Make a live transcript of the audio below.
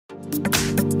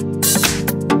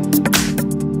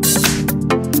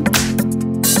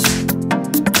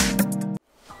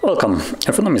Welcome,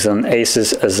 in front of me is an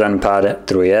ASUS ZenPad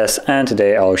 3S, and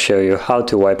today I'll show you how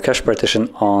to wipe cache partition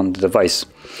on the device.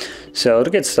 So to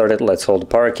get started, let's hold the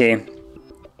power key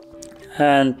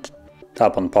and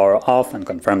tap on power off and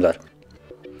confirm that.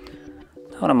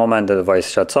 Now in a moment the device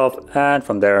shuts off, and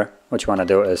from there what you want to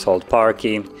do is hold power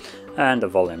key and the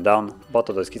volume down, both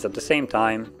of those keys at the same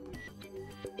time.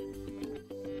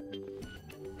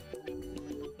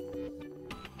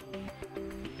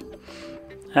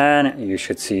 And you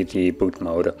should see the boot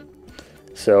mode.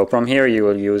 So from here you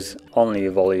will use only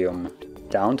volume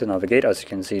down to navigate, as you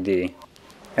can see the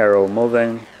arrow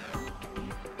moving.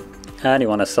 And you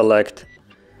want to select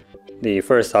the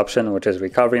first option, which is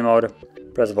recovery mode.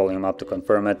 Press volume up to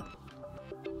confirm it.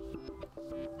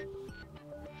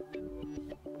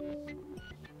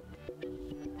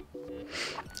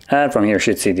 And from here you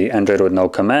should see the Android with no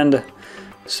command.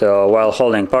 So while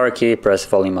holding power key, press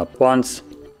volume up once,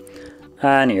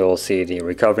 and you'll see the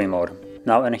recovery mode.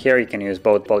 Now in here you can use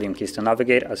both volume keys to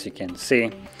navigate. As you can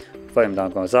see, volume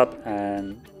down goes up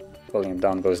and volume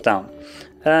down goes down.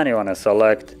 And you want to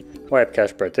select wipe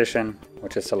cache partition,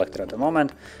 which is selected at the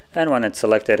moment, and when it's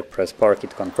selected, press power key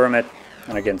to confirm it,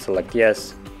 and again select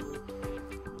yes.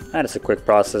 And it's a quick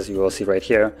process. You will see right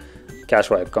here, cache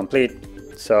wipe complete.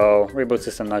 So reboot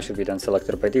system now should be then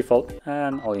selected by default,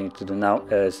 and all you need to do now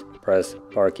is press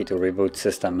power key to reboot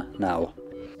system now.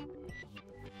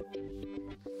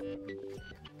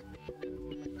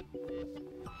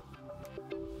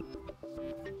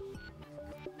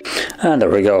 And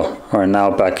there we go, we're now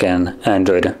back in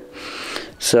Android.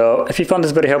 So if you found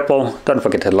this very helpful, don't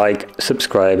forget to like,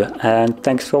 subscribe, and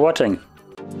thanks for watching.